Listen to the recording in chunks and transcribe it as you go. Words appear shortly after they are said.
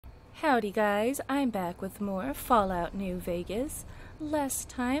Howdy guys, I'm back with more Fallout New Vegas. Last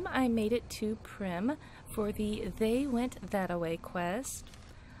time I made it to Primm for the They Went That-A-Way quest.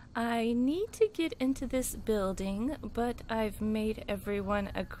 I need to get into this building, but I've made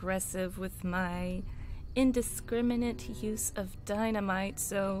everyone aggressive with my indiscriminate use of dynamite,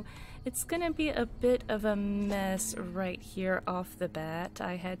 so it's gonna be a bit of a mess right here off the bat.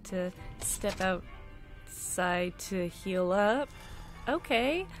 I had to step outside to heal up.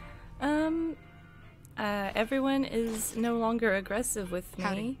 Okay. Everyone is no longer aggressive with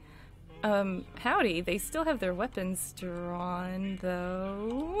me. Howdy. They still have their weapons drawn,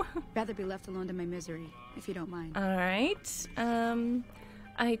 though. Rather be left alone to my misery, if you don't mind. Alright.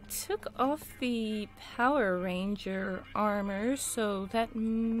 I took off the Power Ranger armor, so that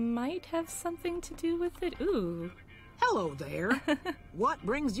might have something to do with it. Ooh. Hello there. What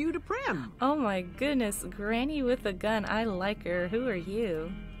brings you to Primm? Oh my goodness, Granny with a gun. I like her. Who are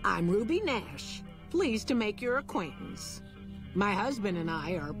you? I'm Ruby Nash. Pleased to make your acquaintance. My husband and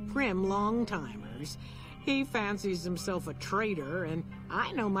I are Primm long-timers. He fancies himself a trader, and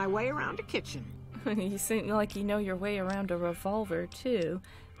I know my way around a kitchen. You seem like you know your way around a revolver, too.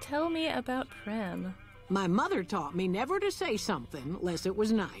 Tell me about Primm. My mother taught me never to say something unless it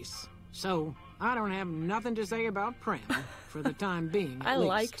was nice. So I don't have nothing to say about Primm, for the time being, I at least.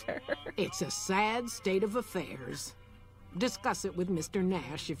 liked her. It's a sad state of affairs. Discuss it with Mr.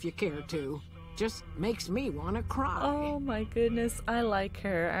 Nash if you care to. Just makes me want to cry. Oh my goodness, I like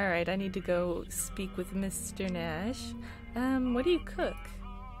her. Alright, I need to go speak with Mr. Nash. What do you cook?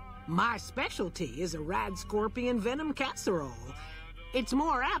 My specialty is a rad scorpion venom casserole. It's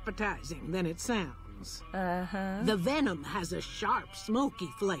more appetizing than it sounds. The venom has a sharp, smoky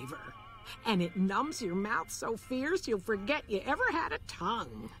flavor, and it numbs your mouth so fierce you'll forget you ever had a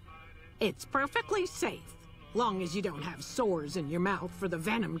tongue. It's perfectly safe, long as you don't have sores in your mouth for the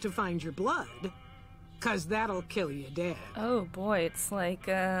venom to find your blood, 'cause that'll kill you dead. Oh boy, it's like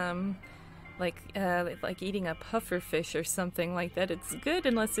eating a pufferfish or something like that. It's good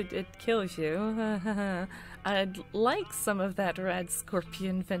unless it kills you. I'd like some of that rad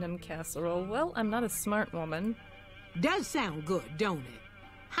scorpion venom casserole. Well, I'm not a smart woman. Does sound good, don't it?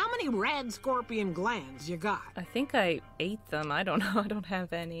 How many rad scorpion glands you got? I think I ate them. I don't know. I don't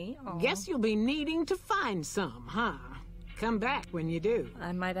have any. Aw. Guess you'll be needing to find some, huh? Come back when you do.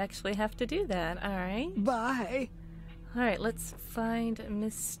 I might actually have to do that. All right. Bye. All right, let's find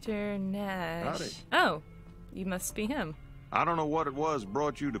Mr. Nash. Howdy. Oh, you must be him. I don't know what it was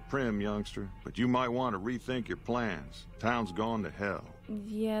brought you to Primm, youngster, but you might want to rethink your plans. Town's gone to hell.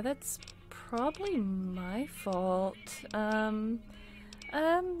 Yeah, that's probably my fault.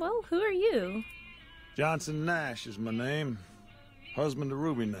 Well, who are you? Jonathan Nash is my name. Husband to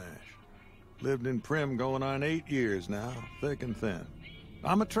Ruby Nash. Lived in Primm going on 8 years now, thick and thin.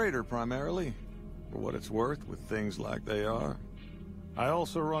 I'm a trader primarily, for what it's worth with things like they are. I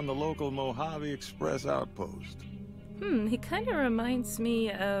also run the local Mojave Express outpost. He kind of reminds me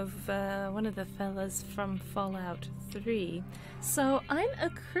of one of the fellas from Fallout 3. So I'm a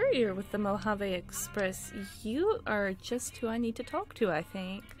courier with the Mojave Express. You are just who I need to talk to, I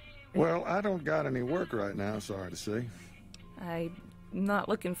think. Well, I don't got any work right now, sorry to say. I'm not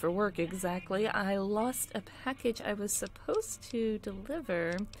looking for work exactly. I lost a package I was supposed to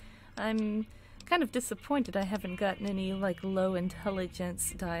deliver. I'm kind of disappointed I haven't gotten any, low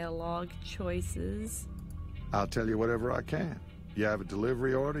intelligence dialogue choices. I'll tell you whatever I can. You have a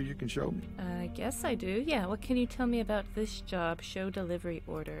delivery order you can show me? I guess I do. Yeah, what can you tell me about this job? Show delivery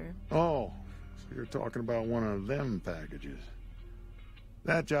order. Oh, so you're talking about one of them packages.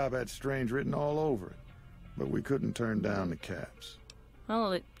 That job had strange written all over it, but we couldn't turn down the caps.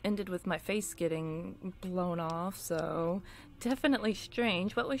 Well, it ended with my face getting blown off, so definitely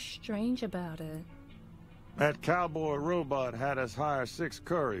strange. What was strange about it? That cowboy robot had us hire 6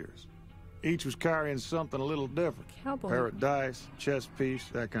 couriers. Each was carrying something a little different. Cowboy. Pair of dice, chess piece,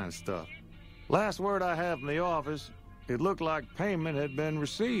 that kind of stuff. Last word I have from the office, it looked like payment had been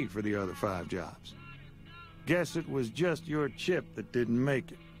received for the other 5 jobs. Guess it was just your chip that didn't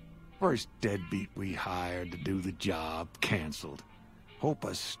make it. First deadbeat we hired to do the job canceled. Hope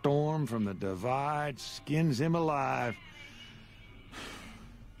a storm from the divide skins him alive.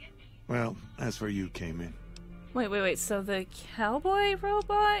 Well, that's where you came in. Wait, so the cowboy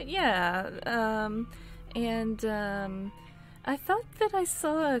robot? Yeah, I thought that I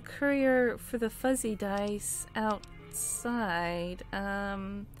saw a courier for the fuzzy dice outside.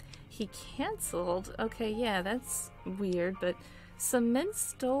 He canceled. Okay, yeah, that's weird, but some men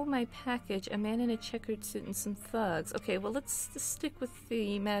stole my package, a man in a checkered suit and some thugs. Okay, well, let's stick with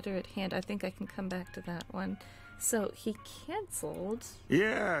the matter at hand. I think I can come back to that one. So he canceled?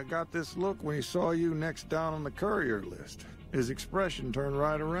 Yeah, I got this look when he saw you next down on the courier list. His expression turned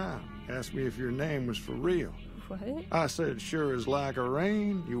right around. Asked me if your name was for real. What? I said, sure as like a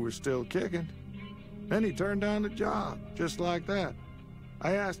rain, you were still kicking. Then he turned down the job, just like that.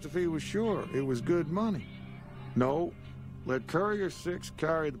 I asked if he was sure it was good money. No, let Courier 6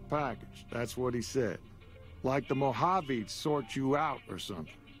 carry the package. That's what he said. Like the Mojaves sort you out or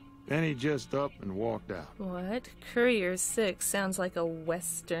something. Then he just up and walked out. What? Courier 6 sounds like a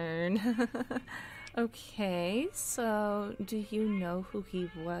Western. Okay, so do you know who he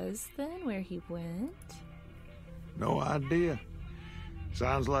was then, where he went? No idea.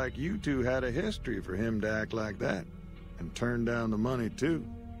 Sounds like you two had a history for him to act like that. And turn down the money, too.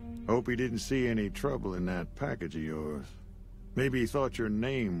 Hope he didn't see any trouble in that package of yours. Maybe he thought your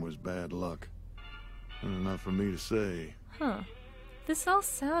name was bad luck. Enough for me to say. Huh. This all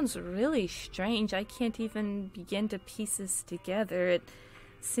sounds really strange. I can't even begin to piece this together. It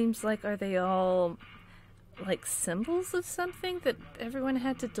seems like, are they all like symbols of something that everyone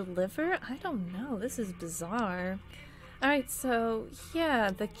had to deliver? I don't know. This is bizarre. Alright, so,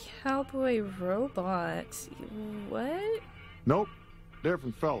 yeah, the cowboy robot. What? Nope.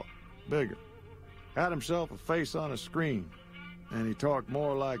 Different fella. Bigger. Had himself a face on a screen. And he talked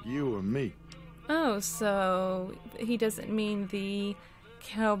more like you or me. Oh, so he doesn't mean the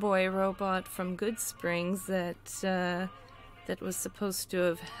cowboy robot from Good Springs that was supposed to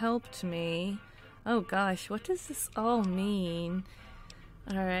have helped me. Oh gosh, what does this all mean?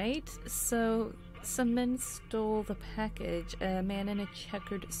 Alright, so some men stole the package. A man in a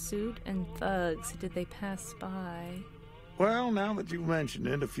checkered suit and thugs. Did they pass by? Well, now that you mention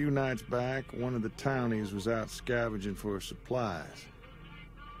it, a few nights back, one of the townies was out scavenging for supplies.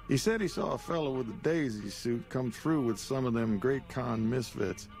 He said he saw a fellow with a daisy suit come through with some of them Great Con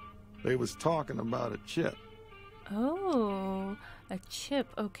misfits. They was talking about a chip. Oh, a chip.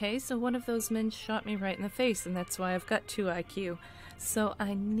 Okay, so one of those men shot me right in the face, and that's why I've got 2 IQ. So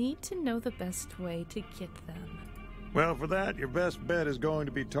I need to know the best way to get them. Well, for that, your best bet is going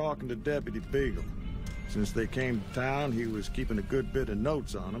to be talking to Deputy Beagle. Since they came to town, he was keeping a good bit of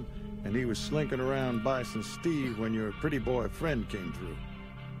notes on them, and he was slinking around Bison Steve when your pretty boy friend came through.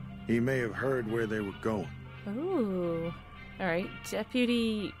 He may have heard where they were going. Ooh. Alright,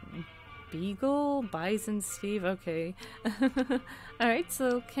 Deputy Beagle, Bison Steve, okay. Alright,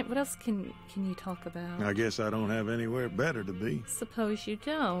 so what else can you talk about? I guess I don't have anywhere better to be. Suppose you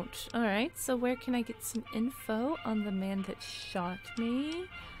don't. Alright, so where can I get some info on the man that shot me?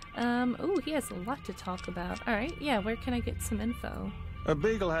 Ooh, he has a lot to talk about. Alright, yeah, where can I get some info?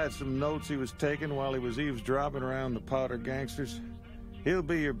 Beagle had some notes he was taking while he was eavesdropping around the Powder gangsters. He'll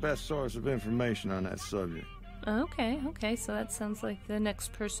be your best source of information on that subject. Okay, so that sounds like the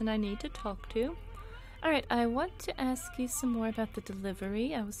next person I need to talk to. Alright, I want to ask you some more about the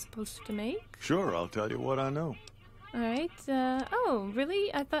delivery I was supposed to make. Sure, I'll tell you what I know. Alright, oh,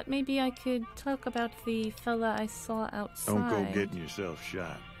 really? I thought maybe I could talk about the fella I saw outside. Don't go getting yourself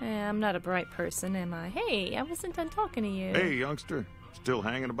shot. I'm not a bright person, am I? Hey, I wasn't done talking to you. Hey, youngster. Still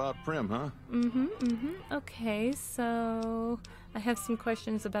hanging about Primm, huh? Okay, so I have some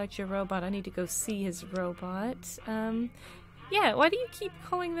questions about your robot. I need to go see his robot. Yeah, why do you keep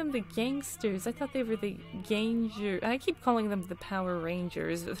calling them the gangsters? I thought they were the I keep calling them the Power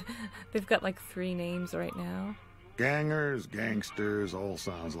Rangers. They've got like 3 names right now. Gangers, gangsters, all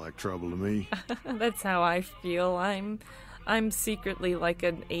sounds like trouble to me. That's how I feel. I'm secretly like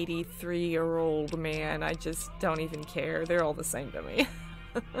an 83-year-old man. I just don't even care. They're all the same to me.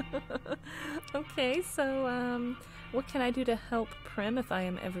 Okay, so, what can I do to help Primm if I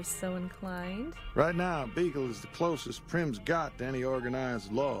am ever so inclined? Right now, Beagle is the closest Primm's got to any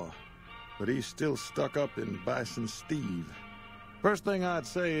organized law. But he's still stuck up in Bison Steve. First thing I'd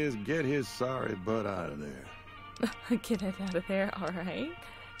say is get his sorry butt out of there. Get it out of there, alright.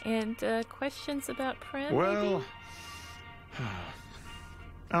 And, questions about Primm, well, maybe?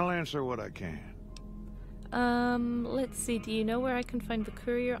 I'll answer what I can. Let's see. Do you know where I can find the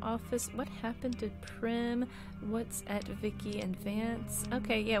courier office? What happened to Primm? What's at Vicky and Vance?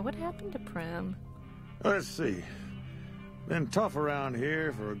 Okay, yeah, what happened to Primm? Let's see. Been tough around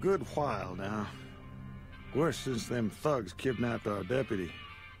here for a good while now. Worse since them thugs kidnapped our deputy.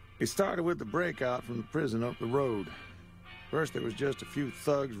 It started with the breakout from the prison up the road. First there was just a few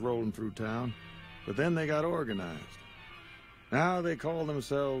thugs rolling through town, but then they got organized. Now they call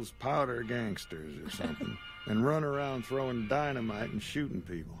themselves Powder Gangsters or something, and run around throwing dynamite and shooting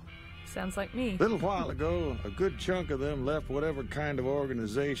people. Sounds like me. A little while ago, a good chunk of them left whatever kind of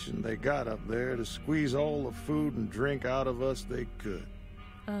organization they got up there to squeeze all the food and drink out of us they could.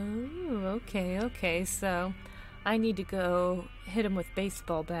 Oh, okay, so I need to go hit him with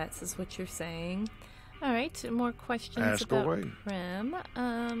baseball bats, is what you're saying. All right, more questions Ask about away.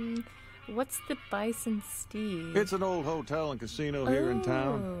 Primm. What's the Bison Steve? It's an old hotel and casino here in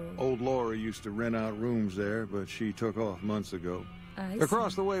town. Old Laura used to rent out rooms there, but she took off months ago.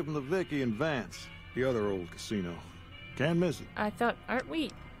 Across the way from the Vicky and Vance, the other old casino. Can't miss it. I thought, are we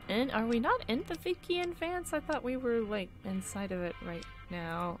not in the Vicky and Vance? I thought we were, like, inside of it right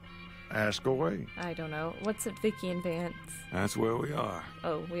now. Ask away. I don't know. What's at Vicky and Vance? That's where we are.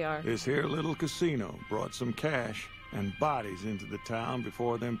 Oh, we are. This here little casino brought some cash and bodies into the town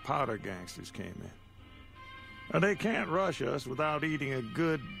before them powder gangsters came in. Now, they can't rush us without eating a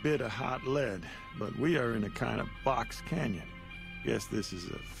good bit of hot lead, but we are in a kind of box canyon. Guess this is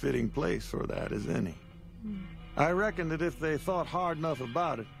a fitting place for that as any. I reckon that if they thought hard enough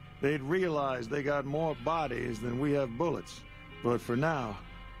about it, they'd realize they got more bodies than we have bullets. But for now,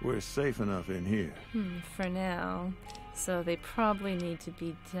 we're safe enough in here. For now. So they probably need to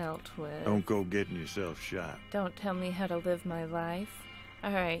be dealt with. Don't go getting yourself shot. Don't tell me how to live my life.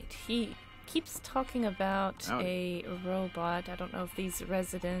 All right, he keeps talking about a robot. I don't know if these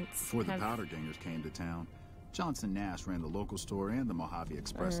residents Before the powder gangers came to town, Jonathan Nash ran the local store and the Mojave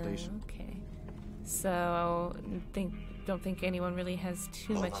Express station. Okay. So, don't think anyone really has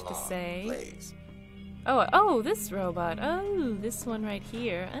too much to say. Please. Oh, this robot. Oh, this one right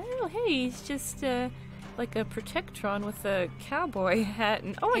here. Oh, hey, he's just like a Protectron with a cowboy hat,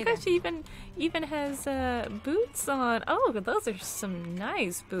 and oh my gosh, he even has boots on. Oh, those are some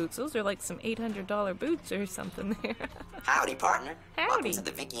nice boots. Those are like some $800 boots or something there. Howdy, partner. Howdy. Welcome to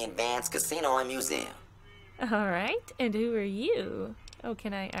the Vicky and Vance Casino and Museum. All right, and who are you? Oh,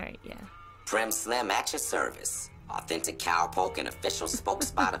 can I? All right, yeah. Primm Slim at your service. Authentic cowpoke and official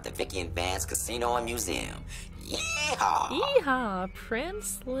spokesspot of the Vicky and Vance Casino and Museum. Yeehaw! Yeehaw, Primm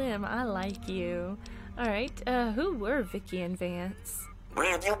Slim, I like you. All right, who were Vicky and Vance?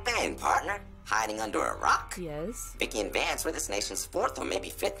 Where have you been, partner? Hiding under a rock? Yes. Vicky and Vance were this nation's 4th or maybe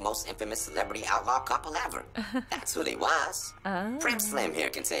 5th most infamous celebrity outlaw couple ever. That's who they was. Primm Slim here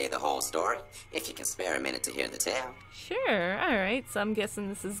can tell you the whole story, if you can spare a minute to hear the tale. Sure, all right. So I'm guessing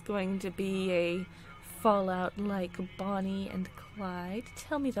this is going to be a fallout like Bonnie and Clyde.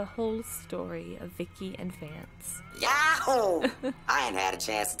 Tell me the whole story of Vicky and Vance. Yahoo! I ain't had a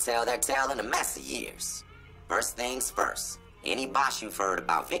chance to tell their tale in a mess of years. First things first. Any boss you've heard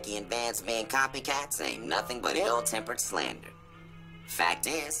about Vicky and Vance being copycats ain't nothing but ill-tempered slander. Fact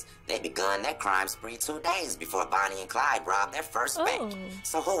is, they begun their crime spree 2 days before Bonnie and Clyde robbed their first bank.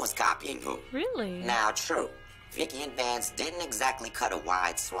 So who was copying who? Really? Now, true. Vicky and Vance didn't exactly cut a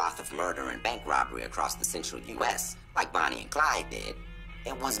wide swath of murder and bank robbery across the central U.S. like Bonnie and Clyde did.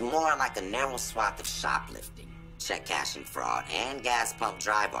 It was more like a narrow swath of shoplifting, check cashing fraud, and gas pump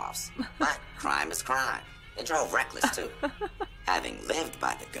drive-offs. But crime is crime. They drove reckless, too. Having lived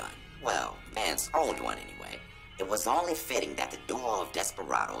by the gun, well, Vance owned one anyway, it was only fitting that the duo of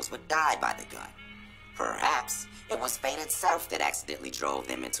desperados would die by the gun. Perhaps it was fate itself that accidentally drove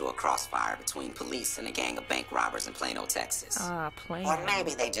them into a crossfire between police and a gang of bank robbers in Plano, Texas. Plano. Or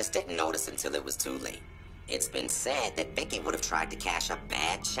maybe they just didn't notice until it was too late. It's been said that Vicky would have tried to cash a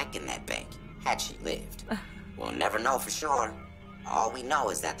bad check in that bank, had she lived. We'll never know for sure. All we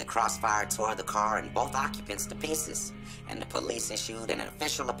know is that the crossfire tore the car and both occupants to pieces, and the police issued an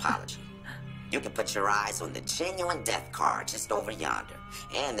official apology. You can put your eyes on the genuine death car just over yonder,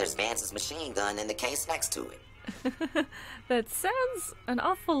 and there's Vance's machine gun in the case next to it. That sounds an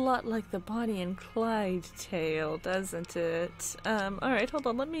awful lot like the Bonnie and Clyde tale, doesn't it? All right, hold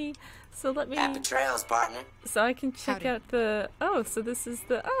on. Let me. Happy trails, partner. So I can check out the. Oh, so this is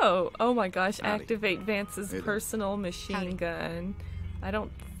the. Oh my gosh! Howdy. Activate Vance's personal machine gun. I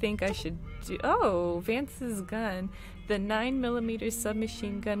don't think I should do. Oh, Vance's gun. The 9mm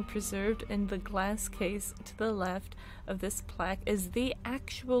submachine gun preserved in the glass case to the left of this plaque is the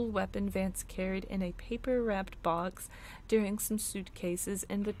actual weapon Vance carried in a paper-wrapped box during some suitcases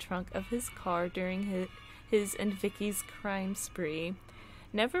in the trunk of his car during his and Vicky's crime spree.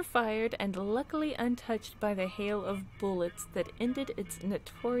 Never fired and luckily untouched by the hail of bullets that ended its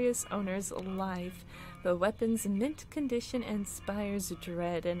notorious owner's life, the weapon's mint condition inspires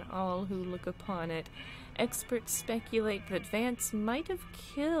dread in all who look upon it. Experts speculate that Vance might have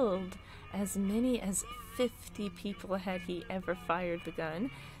killed as many as 50 people had he ever fired the gun,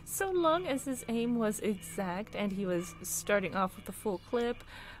 so long as his aim was exact and he was starting off with a full clip,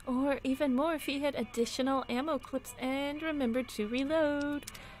 or even more if he had additional ammo clips and remembered to reload.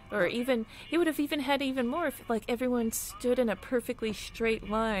 Or even, he would have even had even more if, like, everyone stood in a perfectly straight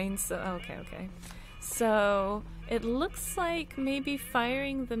line, so, okay. So, it looks like maybe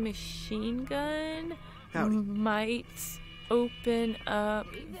firing the machine gun Howdy. might open up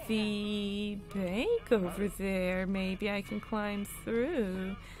the bank over there. Maybe I can climb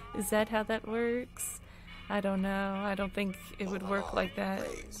through. Is that how that works? I don't know. I don't think it would work like that.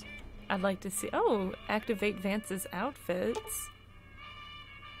 I'd like to see... Oh, activate Vance's outfits.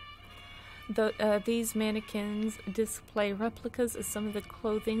 These mannequins display replicas of some of the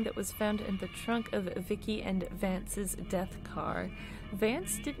clothing that was found in the trunk of Vicky and Vance's death car.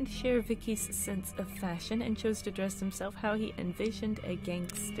 Vance didn't share Vicky's sense of fashion and chose to dress himself how he envisioned a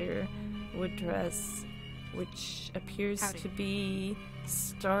gangster would dress, which appears to be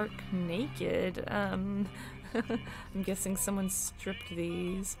stark naked. I'm guessing someone stripped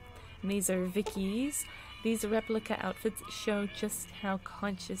these. And these are Vicky's. These replica outfits show just how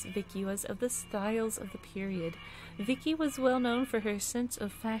conscious Vicky was of the styles of the period. Vicky was well known for her sense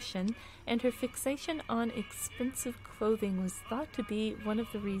of fashion, and her fixation on expensive clothing was thought to be one of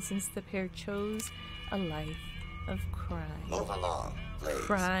the reasons the pair chose a life of crime. Move along, please.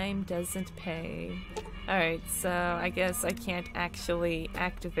 Crime doesn't pay. Alright, so I guess I can't actually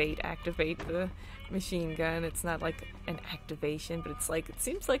activate the machine gun. It's not like an activation, but it's like, it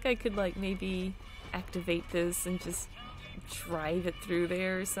seems like I could like maybe activate this and just drive it through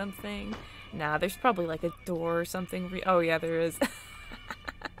there or something. Nah, there's probably like a door or something. Oh yeah, there is.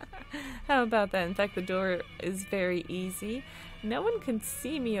 How about that? In fact, the door is very easy. No one can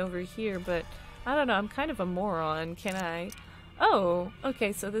see me over here, but I don't know, I'm kind of a moron. Can I? Oh,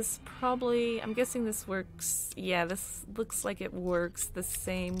 okay, so this probably, I'm guessing this works. Yeah, this looks like it works the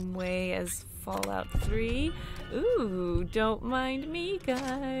same way as Fallout 3. Ooh, don't mind me,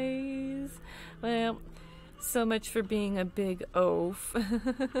 guys. Well, so much for being a big oaf.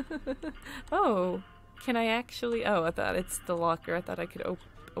 Oh, can I actually... Oh, I thought it's the locker. I thought I could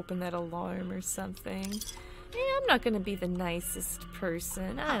open that alarm or something. Yeah, I'm not going to be the nicest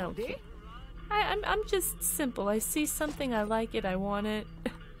person. I don't care. I'm just simple. I see something, I like it, I want it.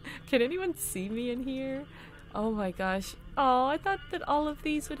 Can anyone see me in here? Oh my gosh. Oh, I thought that all of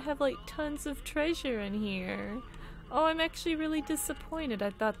these would have like tons of treasure in here. Oh, I'm actually really disappointed. I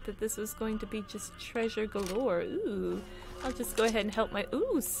thought that this was going to be just treasure galore. Ooh, I'll just go ahead and help my...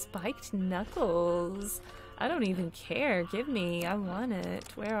 Ooh, spiked knuckles. I don't even care. Give me. I want it.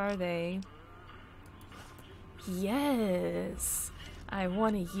 Where are they? Yes. I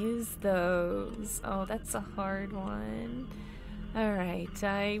want to use those. Oh, that's a hard one. Alright,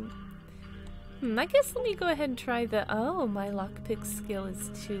 I guess let me go ahead and try the... Oh, my lockpick skill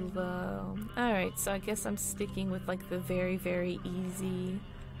is too low. Alright, so I guess I'm sticking with like the very, very easy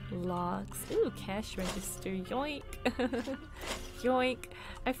locks. Ooh, cash register. Yoink. Yoink.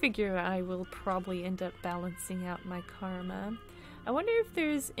 I figure I will probably end up balancing out my karma. I wonder if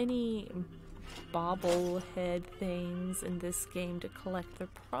there's any bobblehead things in this game to collect. There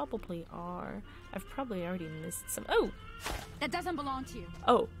probably are. I've probably already missed some. Oh! That doesn't belong to you.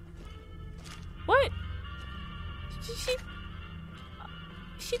 Oh. What?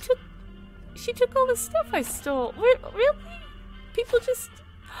 She took all the stuff I stole. Really? People just...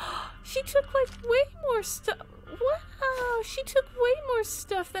 She took like way more stuff. Wow, she took way more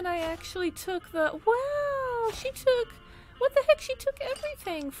stuff than I actually took. Wow, she took... What the heck? She took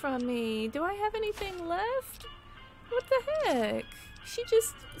everything from me. Do I have anything left? What the heck? She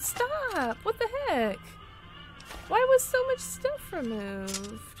just... Stop. What the heck? Why was so much stuff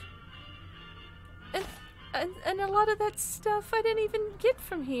removed? And a lot of that stuff I didn't even get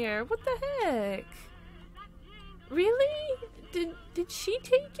from here. What the heck? Really? Did she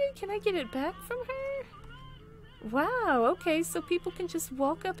take it? Can I get it back from her? Wow, okay, so people can just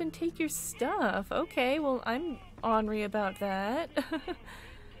walk up and take your stuff. Okay, well, I'm ornery about that.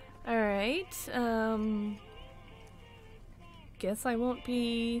 Alright, guess I won't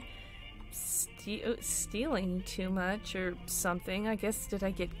be stealing too much or something. I guess, did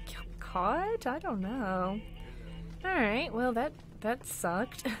I get caught? I don't know. Alright, well, that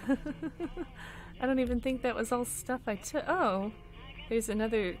sucked. I don't even think that was all stuff I took. Oh, there's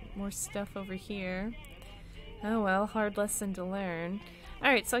more stuff over here. Oh well, hard lesson to learn.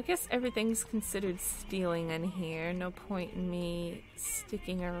 Alright, so I guess everything's considered stealing in here. No point in me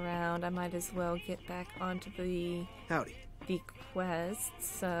sticking around. I might as well get back onto the quest.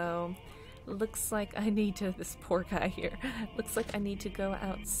 So, looks like I need to... This poor guy here. Looks like I need to go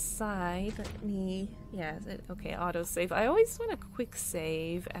outside. Let me... Yeah, okay, autosave. I always want a quick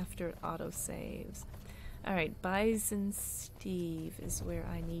save after it autosaves. Alright, Bison Steve is where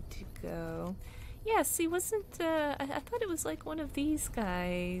I need to go. Yeah, see, wasn't, I thought it was like one of these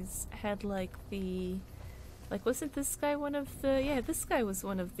guys had like the, like, wasn't this guy one of the, yeah, this guy was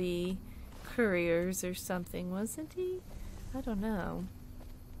one of the couriers or something, wasn't he? I don't know.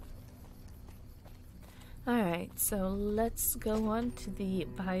 Alright, so let's go on to the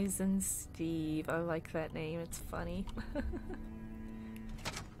Bison Steve. I like that name, it's funny.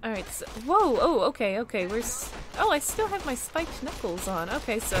 Alright, so... Whoa! Oh, okay, okay, oh, I still have my spiked knuckles on.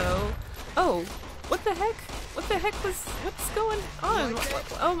 Okay, so... Oh, what the heck? What the heck was... What's going on?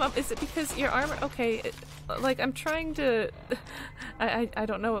 Oh, is it because your armor... Okay, like, I'm trying to... I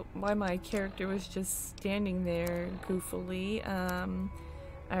don't know why my character was just standing there goofily.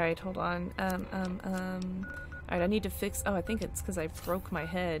 Alright, hold on. Alright, I need to fix... Oh, I think it's because I broke my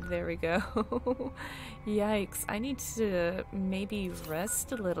head. There we go. Yikes. I need to maybe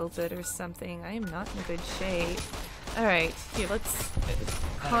rest a little bit or something. I am not in good shape. Alright, here, let's...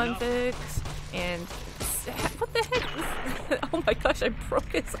 Convict, and... What the heck? Oh my gosh, I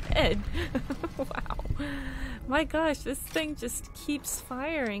broke his head. Wow. My gosh, this thing just keeps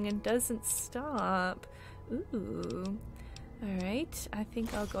firing and doesn't stop. Ooh. Alright, I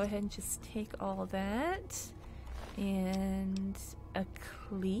think I'll go ahead and just take all that. And a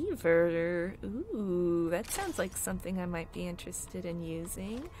cleaver. Ooh, that sounds like something I might be interested in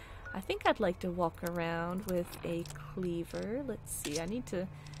using. I think I'd like to walk around with a cleaver. Let's see, I need to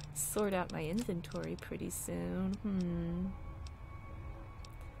sort out my inventory pretty soon.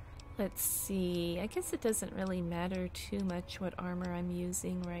 Let's see, I guess it doesn't really matter too much what armor I'm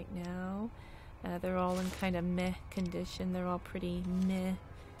using right now. They're all in kind of meh condition. They're all pretty meh.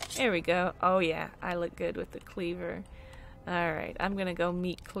 There we go. Oh yeah, I look good with the cleaver. Alright, I'm gonna go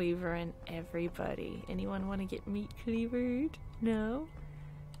meat cleaver and everybody. Anyone want to get meat cleavered? No?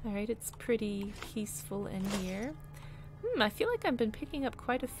 Alright, it's pretty peaceful in here. I feel like I've been picking up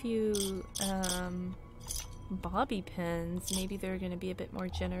quite a few bobby pins. Maybe they're gonna be a bit more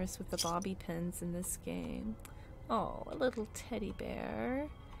generous with the bobby pins in this game. Oh, a little teddy bear.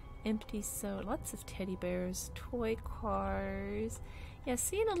 Empty soda, lots of teddy bears, toy cars. Yeah,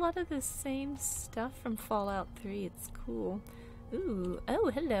 seeing a lot of the same stuff from Fallout 3, it's cool. Ooh,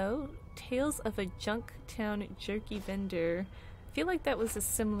 oh, hello. Tales of a Junktown Jerky Vendor. I feel like that was a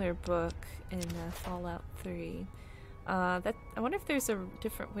similar book in Fallout 3. I wonder if there's a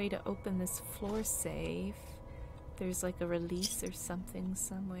different way to open this floor safe. There's like a release or something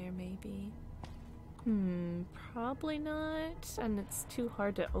somewhere, maybe. Probably not. And it's too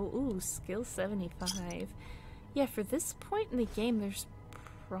hard to... Oh, ooh, skill 75. Yeah, for this point in the game, there's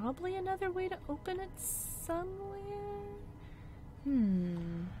probably another way to open it somewhere?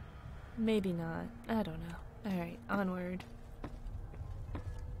 Maybe not. I don't know. Alright, onward.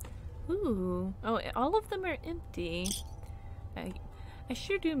 Ooh. Oh, all of them are empty. I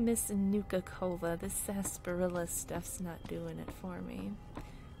sure do miss Nuka-Cola. This sarsaparilla stuff's not doing it for me.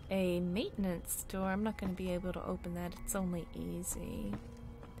 A maintenance store. I'm not going to be able to open that. It's only easy.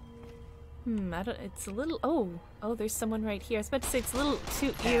 It's a little... Oh, there's someone right here. I was about to say it's a little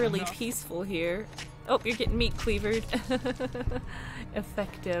too eerily peaceful here. Oh, you're getting meat cleavered.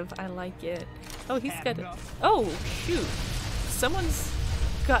 Effective. I like it. Oh, he's got a... Oh, shoot. Someone's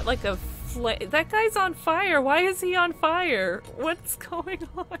got like a... That guy's on fire. Why is he on fire? What's going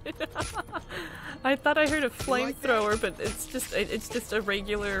on? I thought I heard a flamethrower, but it's just a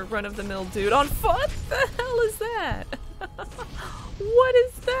regular run-of-the-mill dude on fire. What the hell is that? What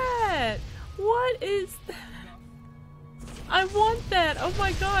is that? What is that? I want that. Oh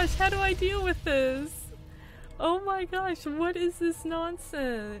my gosh, how do I deal with this? Oh my gosh, what is this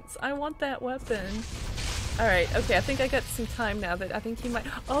nonsense? I want that weapon. Alright, okay, I think I got some time now that I think he might...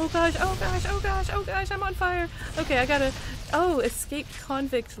 Oh gosh, oh gosh, oh gosh, oh gosh, I'm on fire! Okay, I gotta... Oh, escaped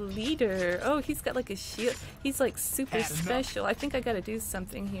convict leader. Oh, he's got like a shield. He's like super special. I think I gotta do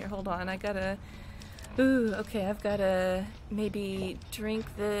something here. Hold on, I gotta... Ooh, okay, I've gotta maybe drink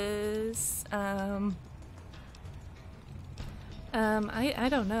this. I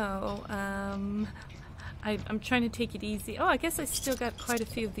don't know. I'm trying to take it easy. Oh, I guess I still got quite a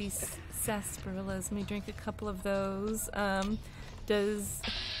few of these sarsaparillas. Let me drink a couple of those. Can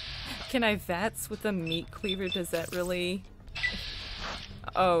I VATS with a meat cleaver? Does that really...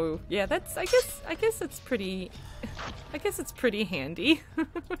 Oh, yeah, that's... I guess it's pretty... I guess it's pretty handy.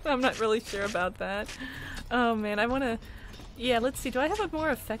 I'm not really sure about that. Oh man, I wanna... Yeah, let's see, do I have a more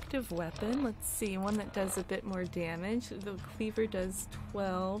effective weapon? Let's see, one that does a bit more damage. The cleaver does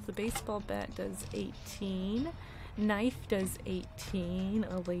 12, the baseball bat does 18, knife does 18,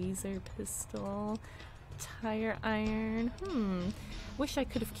 a laser pistol, tire iron. Wish I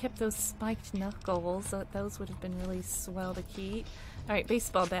could have kept those spiked knuckles. Those would have been really swell to keep. Alright,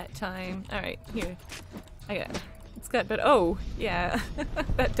 baseball bat time. Alright, here. I got it. It's got, but oh, yeah.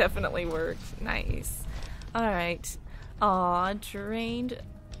 That definitely worked. Nice. Alright. Aw, drained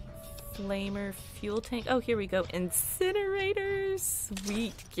flamer fuel tank. Oh, here we go. Incinerators.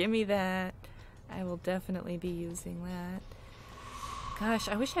 Sweet. Gimme that. I will definitely be using that. Gosh,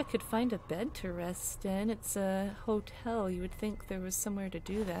 I wish I could find a bed to rest in. It's a hotel. You would think there was somewhere to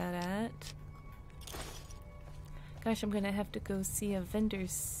do that at. Gosh, I'm gonna have to go see a vendor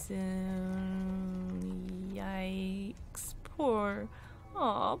soon. Yikes. Poor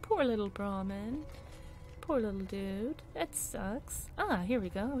little Brahmin. Poor little dude. That sucks. Ah, here we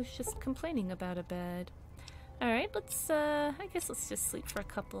go. I was just complaining about a bed. Alright, I guess let's just sleep for a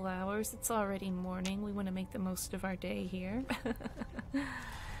couple hours. It's already morning. We want to make the most of our day here.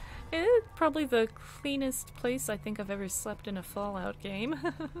 It's probably the cleanest place I think I've ever slept in a Fallout game.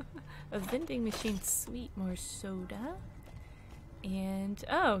 A vending machine, sweet, more soda. And,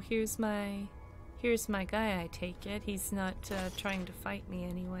 oh, here's my guy, I take it. He's not trying to fight me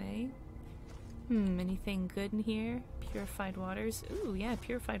anyway. Anything good in here? Purified waters. Ooh, yeah,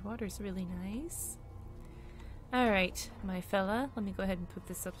 purified water's really nice. Alright, my fella. Let me go ahead and put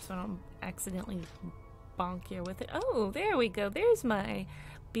this up so I don't accidentally bonk you with it. Oh, there we go. There's my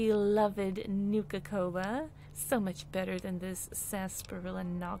beloved Nuka-Cola. So much better than this sarsaparilla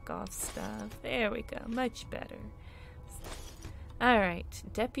knockoff stuff. There we go. Much better. Alright,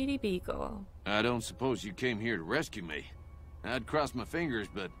 Deputy Beagle. I don't suppose you came here to rescue me. I'd cross my fingers,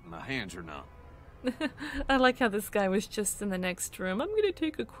 but my hands are numb. I like how this guy was just in the next room. I'm gonna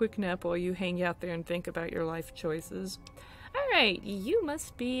take a quick nap while you hang out there and think about your life choices. Alright, you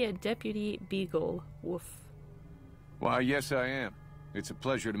must be a Deputy Beagle. Woof. Why, yes I am. It's a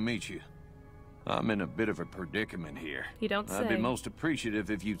pleasure to meet you. I'm in a bit of a predicament here. You don't say. I'd be most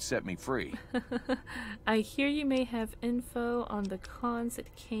appreciative if you'd set me free. I hear you may have info on the cons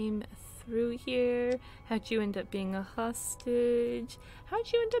that came through here. How'd you end up being a hostage?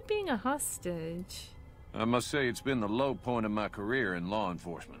 How'd you end up being a hostage? I must say it's been the low point of my career in law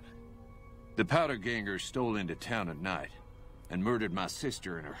enforcement. The powder gangers stole into town at night and murdered my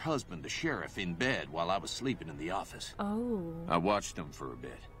sister and her husband, the sheriff, in bed while I was sleeping in the office. Oh. I watched them for a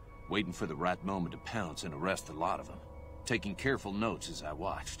bit, waiting for the right moment to pounce and arrest the lot of them, taking careful notes as I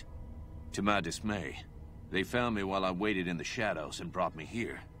watched. To my dismay, they found me while I waited in the shadows and brought me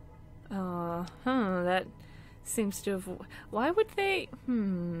here. That seems to have... Why would they...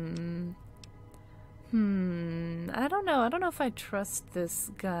 I don't know. I don't know if I trust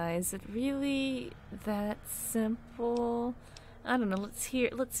this guy. Is it really that simple? I don't know. Let's hear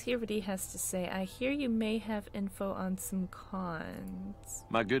what he has to say. I hear you may have info on some cons.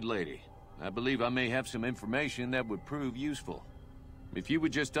 My good lady, I believe I may have some information that would prove useful. If you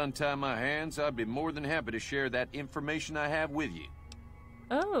would just untie my hands, I'd be more than happy to share that information I have with you.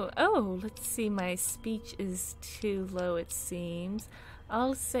 Oh, let's see. My speech is too low, it seems.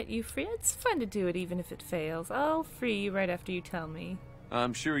 I'll set you free. It's fun to do it even if it fails. I'll free you right after you tell me.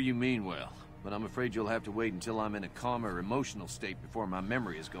 I'm sure you mean well, but I'm afraid you'll have to wait until I'm in a calmer emotional state before my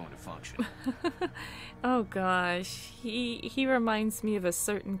memory is going to function. Oh gosh, he reminds me of a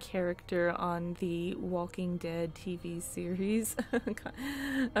certain character on the Walking Dead TV series.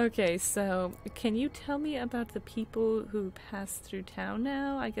 Okay, so can you tell me about the people who pass through town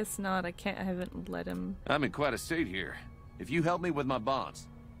now? I guess not. I haven't let him. I'm in quite a state here. If you help me with my bonds,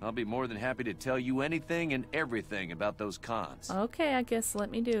 I'll be more than happy to tell you anything and everything about those cons. Okay, I guess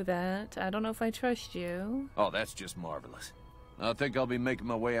let me do that. I don't know if I trust you. Oh, that's just marvelous. I think I'll be making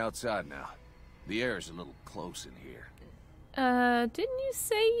my way outside now. The air's a little close in here. Didn't you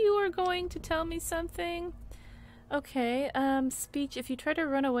say you were going to tell me something? Okay, speech, if you try to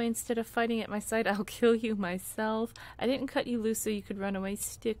run away instead of fighting at my side, I'll kill you myself. I didn't cut you loose so you could run away.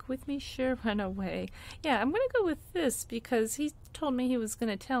 Stick with me? Sure, run away. Yeah, I'm gonna go with this because he told me he was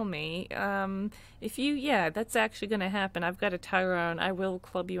gonna tell me. Yeah, that's actually gonna happen. I've got a tire on. I will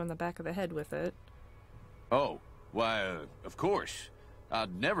club you on the back of the head with it. Oh, why, of course.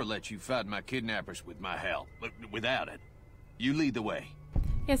 I'd never let you fight my kidnappers with my help. Without it. You lead the way.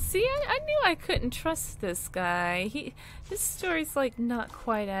 Yeah, see, I knew I couldn't trust this guy. His story's, like, not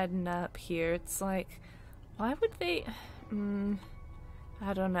quite adding up here. It's like, why would they...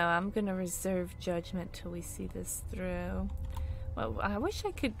 I don't know. I'm gonna reserve judgment till we see this through. Well, I wish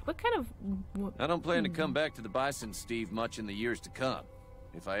I could... What kind of... I don't plan to come back to the Bison, Steve, much in the years to come.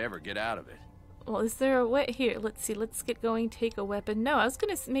 If I ever get out of it. Well, is there a way... Here, let's see. Let's get going. Take a weapon. No, I was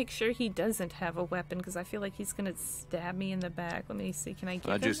going to make sure he doesn't have a weapon, because I feel like he's going to stab me in the back. Let me see. Can I give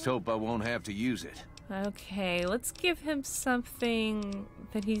him... I just hope I won't have to use it. Okay, let's give him something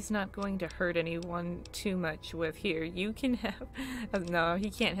that he's not going to hurt anyone too much with. Here, you can have... No, he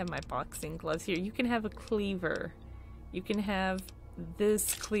can't have my boxing gloves. Here, you can have a cleaver. You can have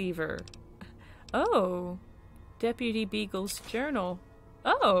this cleaver. Oh, Deputy Beagle's journal.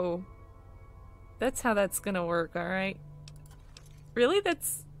 Oh, that's how that's gonna work, alright? Really?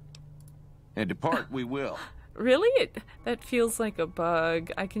 And depart we will. Really? That feels like a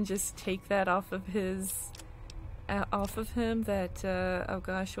bug. I can just take that off of his... off of him. That, oh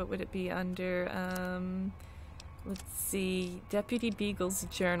gosh, what would it be under? Let's see. Deputy Beagle's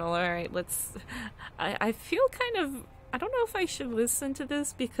journal. Alright, let's... I feel kind of... I don't know if I should listen to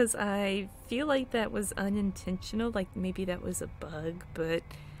this because I feel like that was unintentional. Like, maybe that was a bug, but...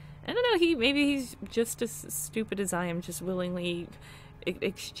 I don't know, maybe he's just as stupid as I am, just willingly...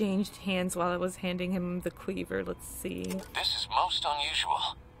 exchanged hands while I was handing him the cleaver. Let's see. This is most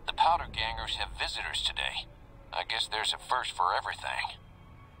unusual. The powder gangers have visitors today. I guess there's a first for everything.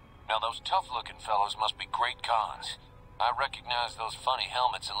 Now those tough-looking fellows must be great cons. I recognize those funny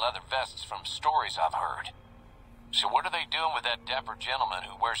helmets and leather vests from stories I've heard. So what are they doing with that dapper gentleman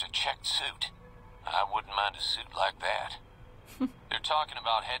who wears a checked suit? I wouldn't mind a suit like that. They're talking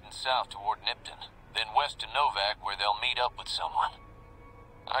about heading south toward Nipton, then west to Novak where they'll meet up with someone.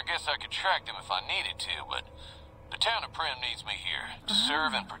 I guess I could track them if I needed to, but the town of Primm needs me here to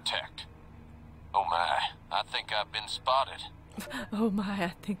serve and protect. Oh my, I think I've been spotted. Oh my,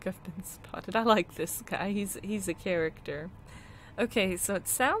 I think I've been spotted. I like this guy. He's a character. Okay, so it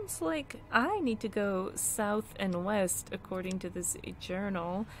sounds like I need to go south and west according to this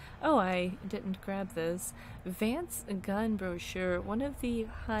journal. Oh, I didn't grab this. Vance gun brochure. One of the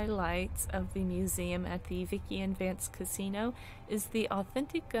highlights of the museum at the Vicky and Vance Casino is the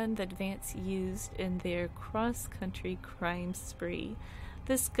authentic gun that Vance used in their cross-country crime spree.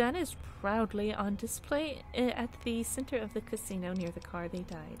 This gun is proudly on display at the center of the casino near the car they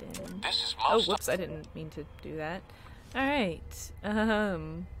died in. This is Oh, whoops, I didn't mean to do that. Alright,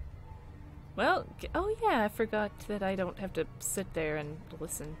 well, oh yeah, I forgot that I don't have to sit there and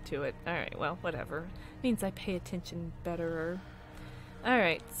listen to it. Alright, well, whatever. Means I pay attention better.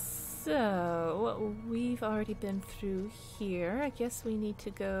 Alright, so, we've already been through here. I guess we need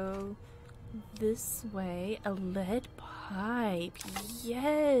to go this way. A lead pipe,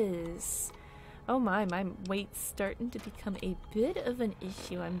 yes! Oh my weight's starting to become a bit of an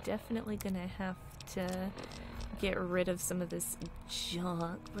issue. I'm definitely gonna have to get rid of some of this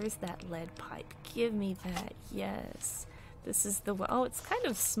junk. Where's that lead pipe? Give me that. Yes. This is the one. Oh, it's kind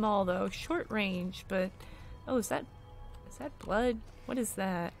of small though. Short range, but... Oh, is that blood? What is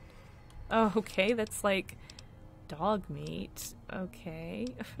that? Oh, okay. That's like dog meat. Okay.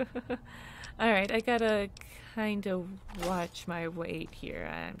 Alright, I gotta kind of watch my weight here.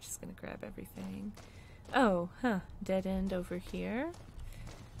 I'm just gonna grab everything. Oh, dead end over here.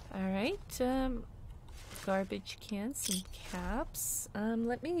 Alright, garbage cans, some caps.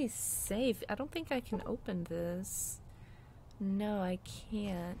 Let me save. I don't think I can open this. No, I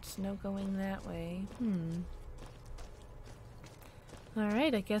can't. No going that way.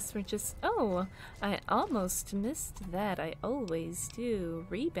 Alright, I guess we're just... Oh, I almost missed that. I always do.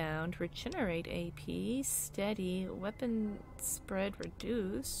 Rebound, regenerate AP, steady, weapon spread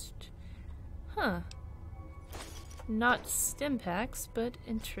reduced. Huh. Not stim packs, but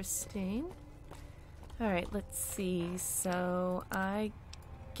interesting. Alright, let's see. So, I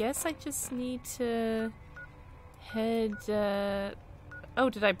guess I just need to head, Oh,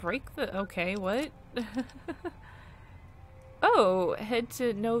 did I break the... Okay, what? Oh, head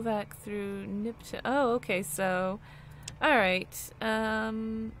to Novak through Nipton. Oh, okay, so... Alright,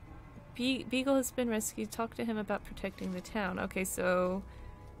 Beagle has been rescued. Talk to him about protecting the town. Okay, so...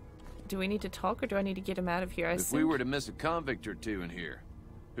 Do we need to talk, or do I need to get him out of here? If we were to miss a convict or two in here,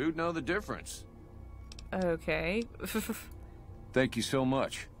 who'd know the difference? Okay. Thank you so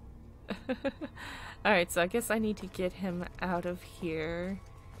much. Alright, so I guess I need to get him out of here.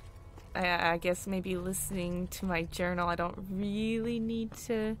 I guess maybe listening to my journal, I don't really need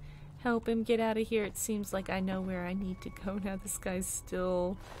to help him get out of here. It seems like I know where I need to go now. This guy's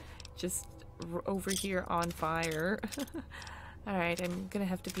still just over here on fire. Alright, I'm gonna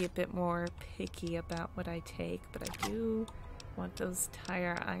have to be a bit more picky about what I take, but I do want those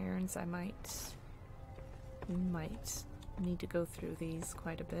tire irons. I might need to go through these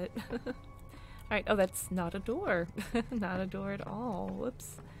quite a bit. Alright, oh, that's not a door. Not a door at all.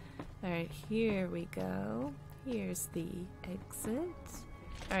 Whoops. Alright, here we go. Here's the exit.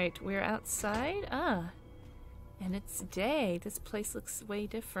 Alright, we're outside. And it's day. This place looks way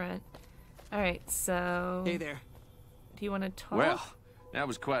different. Alright, so... Hey there. Do you want to talk? Well, that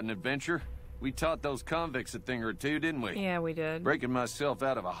was quite an adventure. We taught those convicts a thing or two, didn't we? Yeah, we did. Breaking myself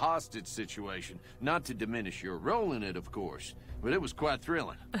out of a hostage situation. Not to diminish your role in it, of course, but it was quite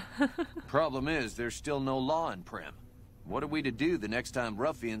thrilling. Problem is, there's still no law in Primm. What are we to do the next time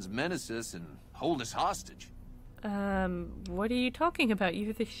ruffians menace us and hold us hostage? What are you talking about?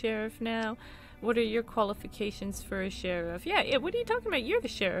 You're the sheriff now. What are your qualifications for a sheriff? Yeah, what are you talking about? You're the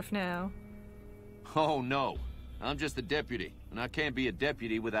sheriff now. Oh, no. I'm just the deputy, and I can't be a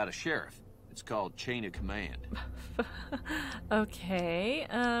deputy without a sheriff. It's called chain of command. Okay,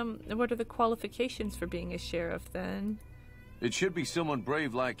 what are the qualifications for being a sheriff, then? It should be someone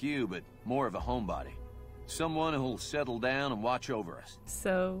brave like you, but more of a homebody. Someone who'll settle down and watch over us.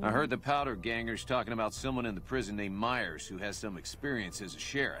 So... I heard the powder gangers talking about someone in the prison named Myers who has some experience as a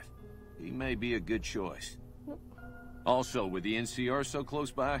sheriff. He may be a good choice. Also, with the NCR so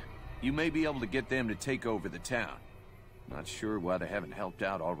close by, you may be able to get them to take over the town. Not sure why they haven't helped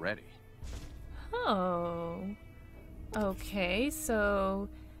out already. Oh. Okay, so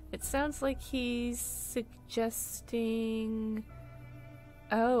it sounds like he's suggesting...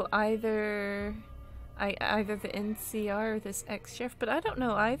 Oh, either the NCR or this ex-sheriff, but I don't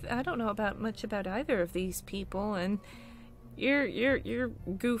know. I don't know much about either of these people, and you're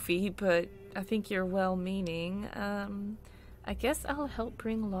goofy, but I think you're well-meaning. I guess I'll help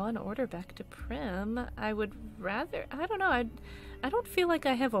bring law and order back to Primm. I would rather... I don't know. I don't feel like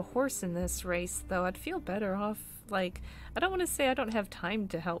I have a horse in this race, though. I'd feel better off, like... I don't want to say I don't have time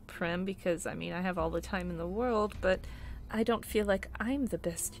to help Primm, because, I mean, I have all the time in the world, but I don't feel like I'm the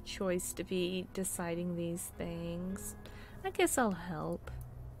best choice to be deciding these things. I guess I'll help.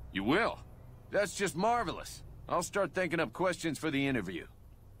 You will? That's just marvelous. I'll start thinking up questions for the interview.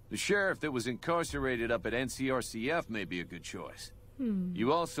 The sheriff that was incarcerated up at NCRCF may be a good choice.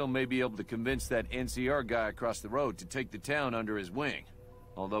 You also may be able to convince that NCR guy across the road to take the town under his wing.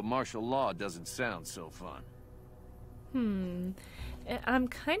 Although martial law doesn't sound so fun. I'm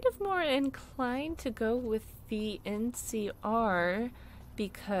kind of more inclined to go with the NCR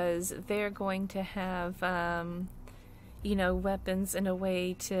because they're going to have, you know, weapons in a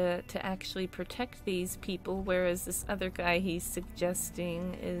way to actually protect these people, whereas this other guy he's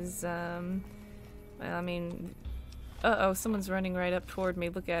suggesting is, well, I mean... Uh-oh, someone's running right up toward me.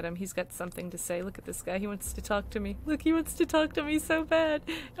 Look at him. He's got something to say. Look at this guy. He wants to talk to me. Look, he wants to talk to me so bad.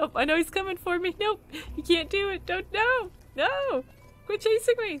 Oh, I know he's coming for me. Nope. You can't do it. Don't. No. No. Quit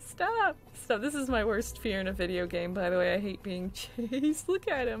chasing me. Stop. Stop. This is my worst fear in a video game, by the way. I hate being chased. Look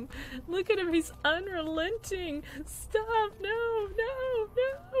at him. Look at him. He's unrelenting. Stop. No. No.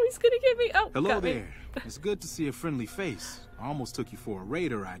 No. He's gonna get me. Oh, hello there. It's good to see a friendly face. I almost took you for a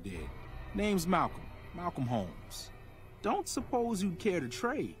raider, I did. Name's Malcolm. Malcolm Holmes. Don't suppose you'd care to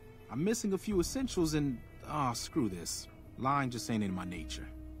trade. I'm missing a few essentials and... screw this. Lying just ain't in my nature.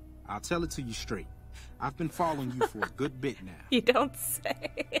 I'll tell it to you straight. I've been following you for a good bit now. You don't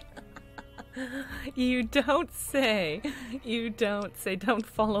say. You don't say. You don't say. Don't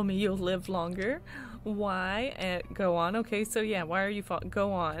follow me, you'll live longer. Why? Go on. Okay, so yeah, why are you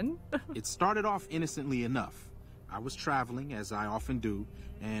go on. It started off innocently enough. I was traveling, as I often do,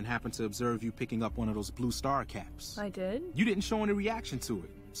 and happened to observe you picking up one of those blue star caps. I did? You didn't show any reaction to it,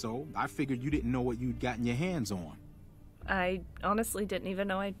 so I figured you didn't know what you'd gotten your hands on. I honestly didn't even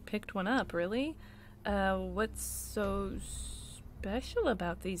know I'd picked one up, really? What's so special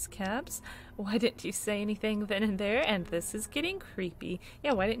about these caps? Why didn't you say anything then and there? And this is getting creepy.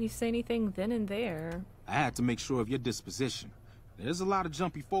 Yeah, why didn't you say anything then and there? I had to make sure of your disposition. There's a lot of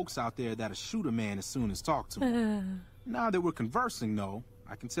jumpy folks out there that'll shoot a man as soon as talk to him. Now that we're conversing, though,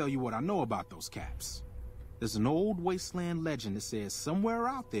 I can tell you what I know about those caps. There's an old wasteland legend that says somewhere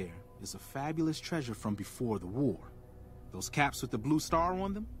out there is a fabulous treasure from before the war. Those caps with the blue star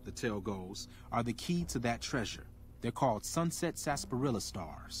on them, the tale goes, are the key to that treasure. They're called sunset sarsaparilla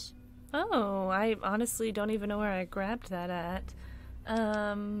stars. Oh, I honestly don't even know where I grabbed that at.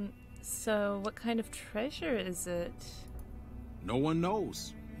 So what kind of treasure is it? No one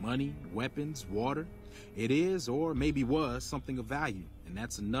knows. Money, weapons, water. It is, or maybe was, something of value, and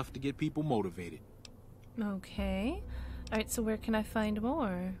that's enough to get people motivated. Okay. Alright, so where can I find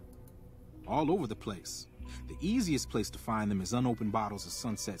more? All over the place. The easiest place to find them is unopened bottles of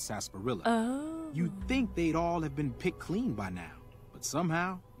sunset sarsaparilla. Oh. You'd think they'd all have been picked clean by now, but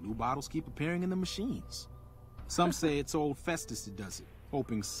somehow, new bottles keep appearing in the machines. Some say it's old Festus that does it,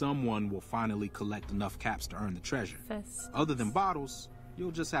 hoping someone will finally collect enough caps to earn the treasure. Festus. Other than bottles,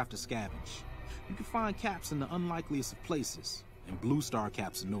 you'll just have to scavenge. You can find caps in the unlikeliest of places, and blue star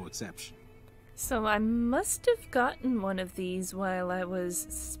caps are no exception. So I must have gotten one of these while I was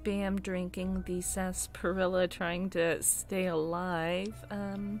spam drinking the sarsaparilla trying to stay alive.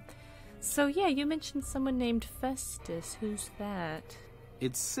 So yeah, you mentioned someone named Festus. Who's that?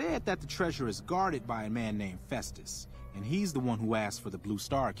 It's said that the treasure is guarded by a man named Festus, and he's the one who asked for the blue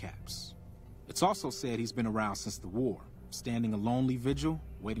star caps. It's also said he's been around since the war, standing a lonely vigil,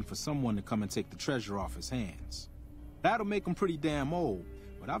 waiting for someone to come and take the treasure off his hands. That'll make him pretty damn old,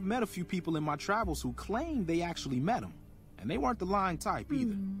 but I've met a few people in my travels who claim they actually met him, and they weren't the lying type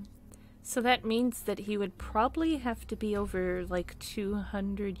either. So that means that he would probably have to be over like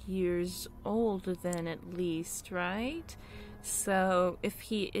 200 years old then at least, right? So if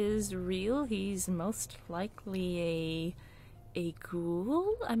he is real, he's most likely a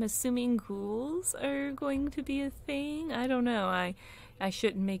ghoul? I'm assuming ghouls are going to be a thing? I don't know. I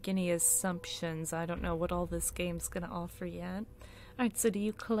shouldn't make any assumptions. I don't know what all this game's gonna offer yet. Alright, so do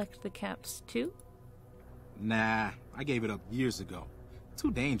you collect the caps too? Nah, I gave it up years ago.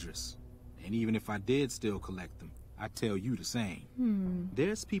 Too dangerous. And even if I did still collect them, I'd tell you the same.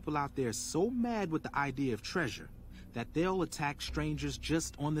 There's people out there so mad with the idea of treasure that they'll attack strangers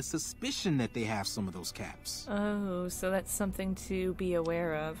just on the suspicion that they have some of those caps. Oh, so that's something to be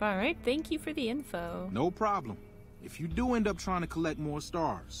aware of. Alright, thank you for the info. No problem. If you do end up trying to collect more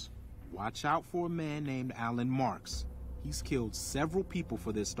stars, watch out for a man named Alan Marks. He's killed several people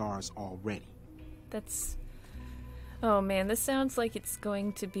for their stars already. That's... Oh man, this sounds like it's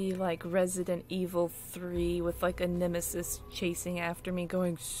going to be like Resident Evil 3 with like a nemesis chasing after me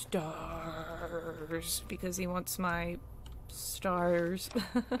going, stars, because he wants my stars.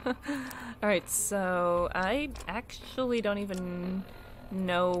 Alright, so I actually don't even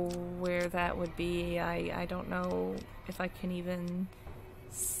know where that would be. I don't know if I can even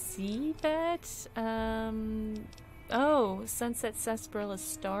see that. Oh, Sunset Sarsaparilla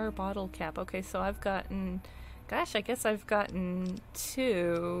Star Bottle Cap. Okay, so I've gotten... Gosh, I guess I've gotten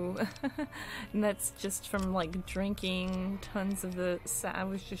 2. And that's just from, like, drinking tons of the... I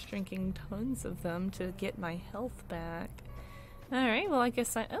was just drinking tons of them to get my health back. Alright, well, I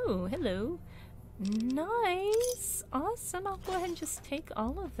guess I... Oh, hello. Nice! Awesome, I'll go ahead and just take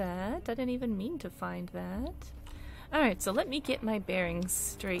all of that. I didn't even mean to find that. Alright, so let me get my bearings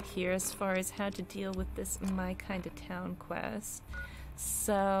straight here as far as how to deal with this My Kind of Town quest.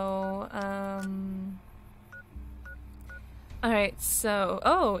 So, Alright, so,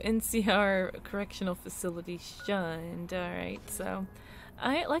 oh, NCR Correctional Facility shunned. Alright, so,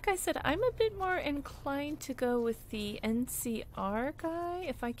 like I said, I'm a bit more inclined to go with the NCR guy,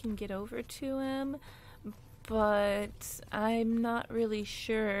 if I can get over to him, but I'm not really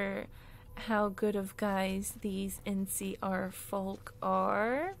sure how good of guys these NCR folk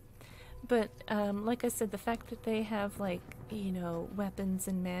are. But, like I said, the fact that they have, like, you know, weapons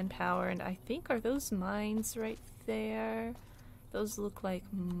and manpower, and I think, are those mines right there? Those look like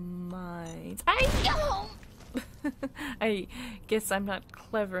mines. I guess I'm not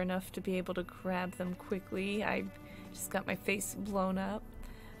clever enough to be able to grab them quickly. I just got my face blown up.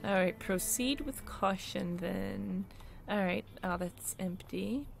 Alright, proceed with caution then. Alright, oh, that's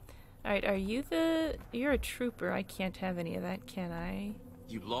empty. Alright, are you you're a trooper. I can't have any of that, can I?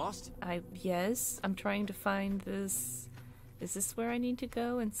 You lost? Yes, I'm trying to find this. Is this where I need to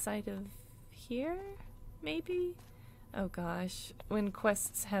go? Inside of here? Maybe? Oh gosh, when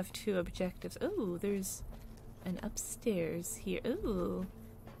quests have 2 objectives. Ooh, there's an upstairs here. Ooh,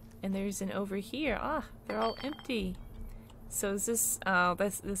 and there's an over here. Ah, they're all empty. So is this, oh,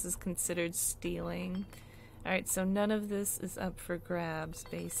 this is considered stealing. Alright, so none of this is up for grabs,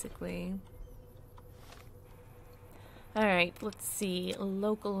 basically. Alright, let's see.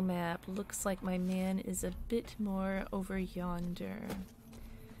 Local map. Looks like my man is a bit more over yonder.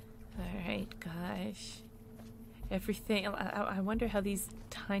 Alright, gosh. Everything, I wonder how these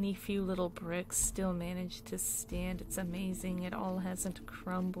tiny few little bricks still manage to stand. It's amazing it all hasn't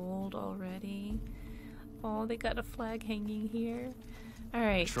crumbled already. Oh, they got a flag hanging here.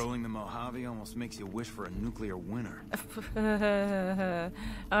 Alright. Controlling the Mojave almost makes you wish for a nuclear winter.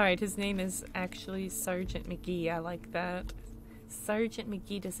 Alright, his name is actually Sergeant McGee. I like that. Sergeant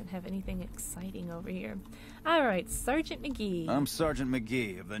McGee doesn't have anything exciting over here. Alright, Sergeant McGee. I'm Sergeant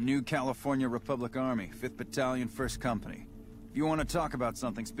McGee of the New California Republic Army, 5th Battalion, 1st Company. If you want to talk about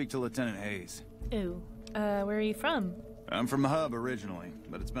something, speak to Lieutenant Hayes. Ooh, where are you from? I'm from the hub originally,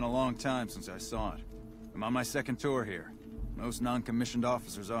 but it's been a long time since I saw it. I'm on my 2nd tour here. Most non-commissioned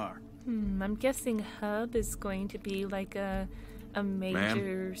officers are. I'm guessing hub is going to be like a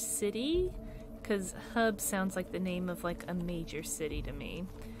major city? Because hub sounds like the name of like a major city to me.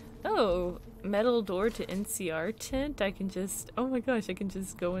 Oh, metal door to NCR tent. I can just, oh my gosh, I can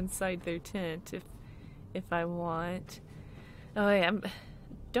just go inside their tent if I want. Oh, I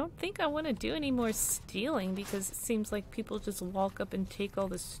don't think I want to do any more stealing because it seems like people just walk up and take all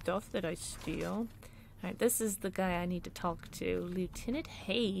the stuff that I steal. Alright, this is the guy I need to talk to. Lieutenant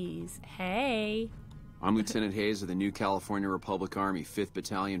Hayes. Hey. I'm Lieutenant Hayes of the New California Republic Army, 5th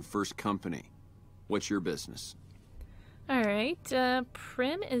Battalion, 1st Company. What's your business? Alright,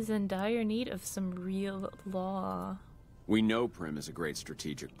 Primm is in dire need of some real law. We know Primm is a great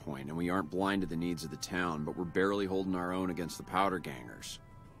strategic point, and we aren't blind to the needs of the town, but we're barely holding our own against the powder gangers.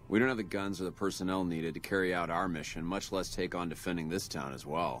 We don't have the guns or the personnel needed to carry out our mission, much less take on defending this town as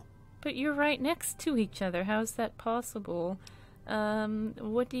well. But you're right next to each other. How's that possible?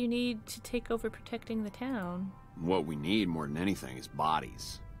 What do you need to take over protecting the town? What we need more than anything is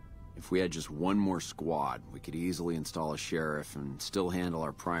bodies. If we had just one more squad, we could easily install a sheriff and still handle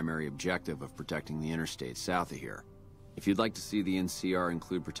our primary objective of protecting the interstate south of here. If you'd like to see the NCR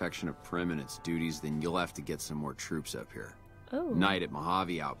include protection of Primm and its duties, then you'll have to get some more troops up here. Oh. Knight at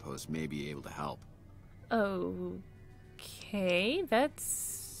Mojave Outpost may be able to help. Okay,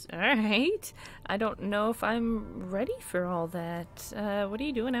 that's alright. I don't know if I'm ready for all that. What are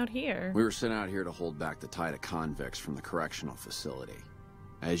you doing out here? We were sent out here to hold back the tide of convicts from the correctional facility.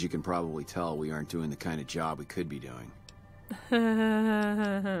 As you can probably tell, we aren't doing the kind of job we could be doing.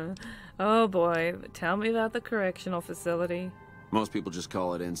 Oh boy, tell me about the correctional facility. Most people just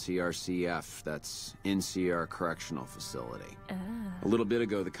call it NCRCF. That's NCR Correctional Facility. A little bit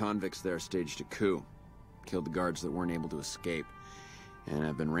ago, the convicts there staged a coup. Killed the guards that weren't able to escape. And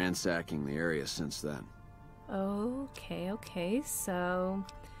I've been ransacking the area since then. Okay. So,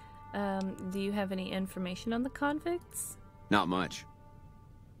 do you have any information on the convicts? Not much.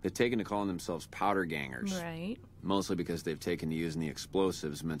 They've taken to calling themselves powder gangers. Right. Mostly because they've taken to using the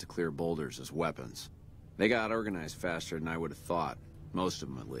explosives meant to clear boulders as weapons. They got organized faster than I would have thought. Most of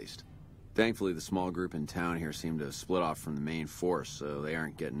them, at least. Thankfully, the small group in town here seem to have split off from the main force, so they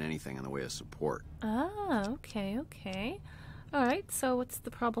aren't getting anything in the way of support. Okay. Alright, so what's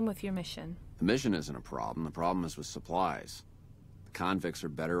the problem with your mission? The mission isn't a problem. The problem is with supplies. The convicts are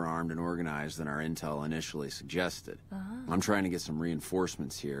better armed and organized than our intel initially suggested. I'm trying to get some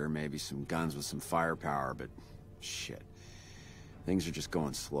reinforcements here, maybe some guns with some firepower, but shit. Things are just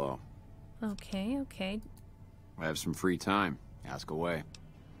going slow. Okay. I have some free time. Ask away.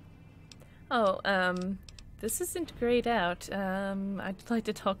 This isn't grayed out. I'd like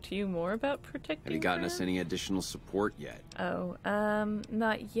to talk to you more about protecting Have you gotten us Primm? any additional support yet?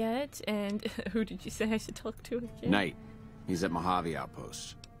 Not yet. And who did you say I should talk to again? Knight. He's at Mojave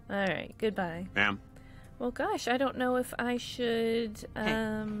Outpost. Alright, goodbye. Ma'am? Well, gosh, I don't know if I should,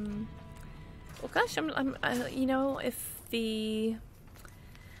 Well, gosh, I'm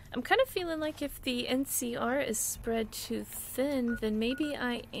kind of feeling like if the NCR is spread too thin, then maybe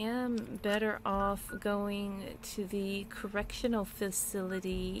I am better off going to the correctional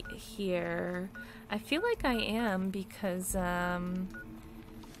facility here. I feel like I am because,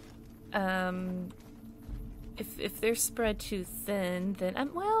 if they're spread too thin, then,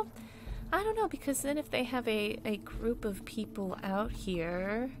 well, I don't know, because then if they have a group of people out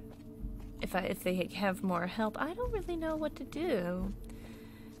here, if they have more help, I don't really know what to do.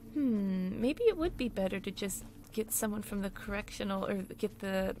 Maybe it would be better to just get someone from the correctional, or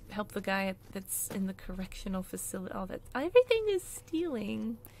help the guy that's in the correctional facility. All that, everything is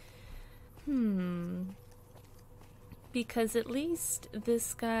stealing. Because at least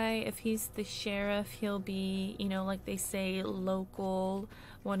this guy, if he's the sheriff, he'll be, like they say, local,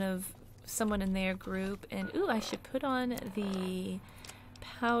 someone in their group. And ooh, I should put on the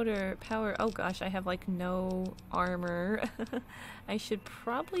power. Oh gosh, I have like no armor. I should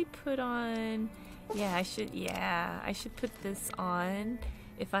probably put on, I should put this on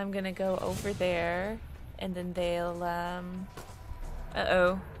if I'm gonna go over there, and then they'll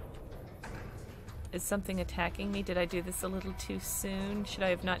is something attacking me? Did I do this a little too soon? Should I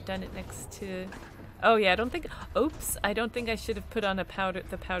have not done it next to... Oh yeah, I don't think I should have put on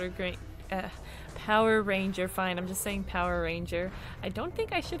Power Ranger, fine, I'm just saying Power Ranger. I don't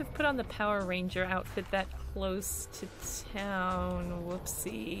think I should have put on the Power Ranger outfit that close to town.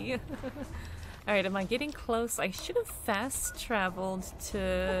 Whoopsie. Alright, am I getting close? I should have fast traveled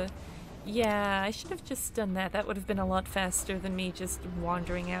to... Yeah, I should have just done that. That would have been a lot faster than me just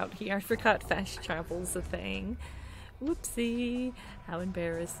wandering out here. I forgot fast travel's a thing. Whoopsie. How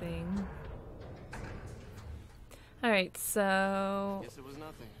embarrassing. Alright, so... Guess it was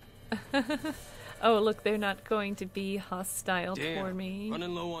nothing. Oh, look, they're not going to be hostile toward me.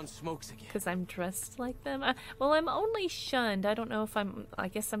 Running low on smokes again. Because I'm dressed like them? Well, I'm only shunned. I don't know if I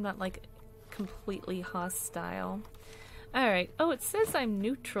guess I'm not, like, completely hostile. Alright. Oh, it says I'm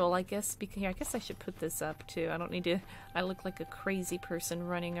neutral, I guess, because I guess I should put this up, too. I don't need to... I look like a crazy person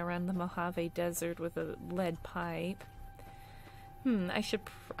running around the Mojave Desert with a lead pipe. I should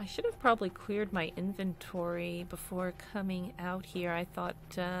have probably cleared my inventory before coming out here. I thought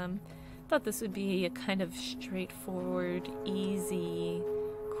this would be a kind of straightforward, easy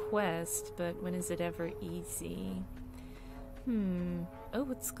quest, but when is it ever easy? Oh,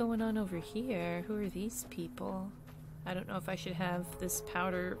 what's going on over here? Who are these people? I don't know if I should have this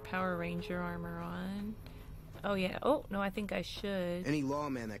Power Ranger armor on. Oh, yeah. Oh, no, I think I should. Any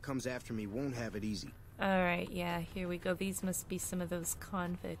lawman that comes after me won't have it easy. Alright, yeah, here we go. These must be some of those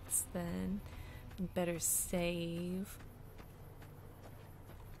convicts, then. Better save.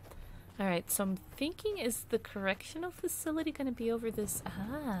 Alright, so I'm thinking, is the correctional facility going to be over this?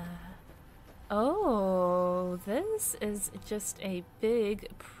 Ah. Oh, this is just a big,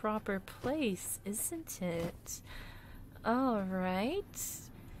 proper place, isn't it? Alright.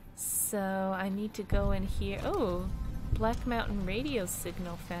 So, I need to go in here. Oh, Black Mountain radio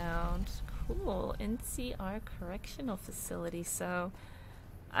signal found. Cool. NCR Correctional Facility. So,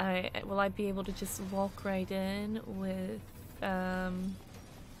 will I be able to just walk right in with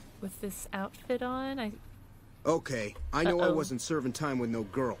this outfit on? Okay, I know I wasn't serving time with no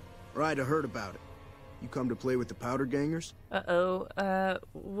girl, or I'd have heard about it. You come to play with the powder gangers?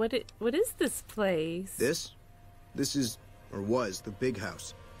 What is this place? This is, or was, the big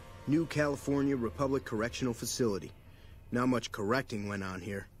house. New California Republic Correctional Facility. Not much correcting went on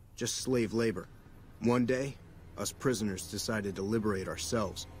here, just slave labor. One day, us prisoners decided to liberate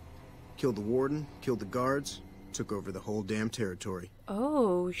ourselves. Killed the warden, killed the guards, took over the whole damn territory.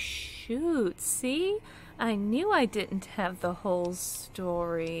 Oh, shoot. See? I knew I didn't have the whole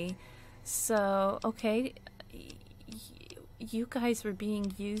story. So, okay, you guys were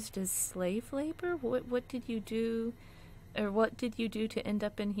being used as slave labor? What did you do, or what did you do to end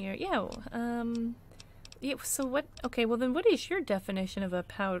up in here? Yeah, so what, okay, well then what is your definition of a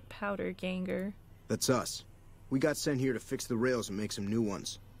powder ganger? That's us. We got sent here to fix the rails and make some new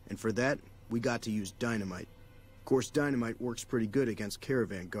ones. And for that, we got to use dynamite. Of course, dynamite works pretty good against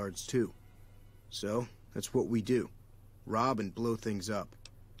caravan guards, too. So, that's what we do. Rob and blow things up.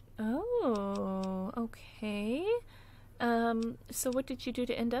 Oh, okay. So what did you do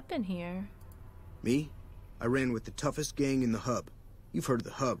to end up in here? Me? I ran with the toughest gang in the hub. You've heard of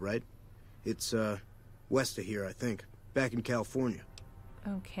the hub, right? It's, west of here, I think. Back in California.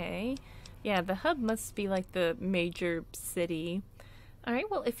 Okay. Yeah, the hub must be like the major city. Alright,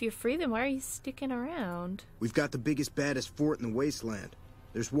 well, if you're free, then why are you sticking around? We've got the biggest, baddest fort in the wasteland.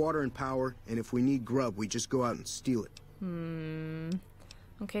 There's water and power, and if we need grub, we just go out and steal it.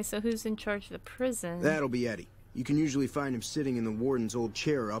 Okay, so who's in charge of the prison? That'll be Eddie. You can usually find him sitting in the warden's old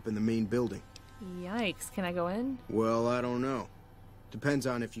chair up in the main building. Yikes, can I go in? Well, I don't know. Depends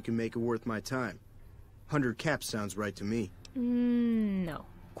on if you can make it worth my time. 100 caps sounds right to me. No.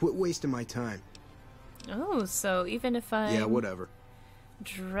 Quit wasting my time. Oh, so even if I'm... Yeah, whatever.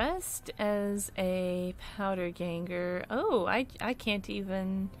 Dressed as a powder ganger... Oh, I can't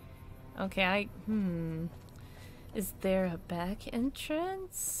even... Okay, Is there a back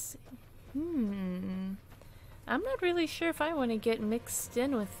entrance? I'm not really sure if I want to get mixed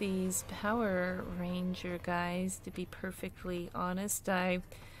in with these Power Ranger guys, to be perfectly honest. I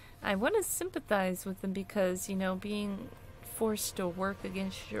want to sympathize with them because, you know, being forced to work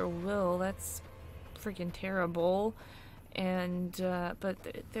against your will, that's freaking terrible. And, but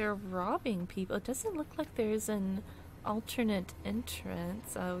they're robbing people. It doesn't look like there's an alternate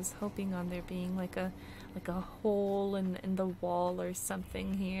entrance. I was hoping on there being like a hole in the wall or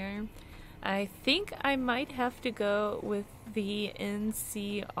something here. I think I might have to go with the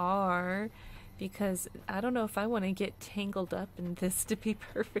NCR because I don't know if I want to get tangled up in this, to be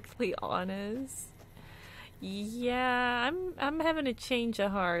perfectly honest. Yeah, I'm having a change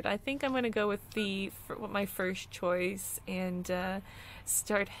of heart. I think I'm going to go with my first choice and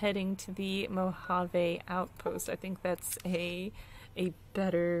start heading to the Mojave outpost. I think that's a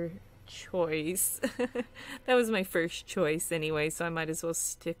better choice. That was my first choice anyway, so I might as well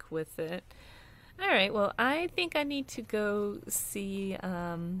stick with it. Alright, well, I think I need to go see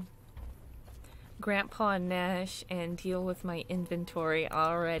Grandpa Nash and deal with my inventory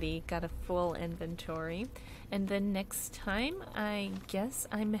already. Got a full inventory. And then next time, I guess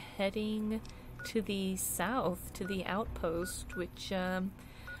I'm heading to the south, to the outpost, which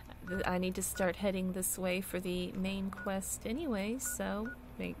I need to start heading this way for the main quest anyway, so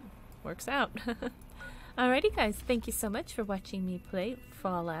it works out. Alrighty guys, thank you so much for watching me play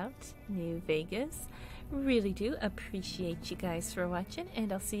Fallout New Vegas. Really do appreciate you guys for watching,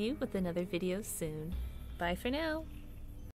 and I'll see you with another video soon. Bye for now.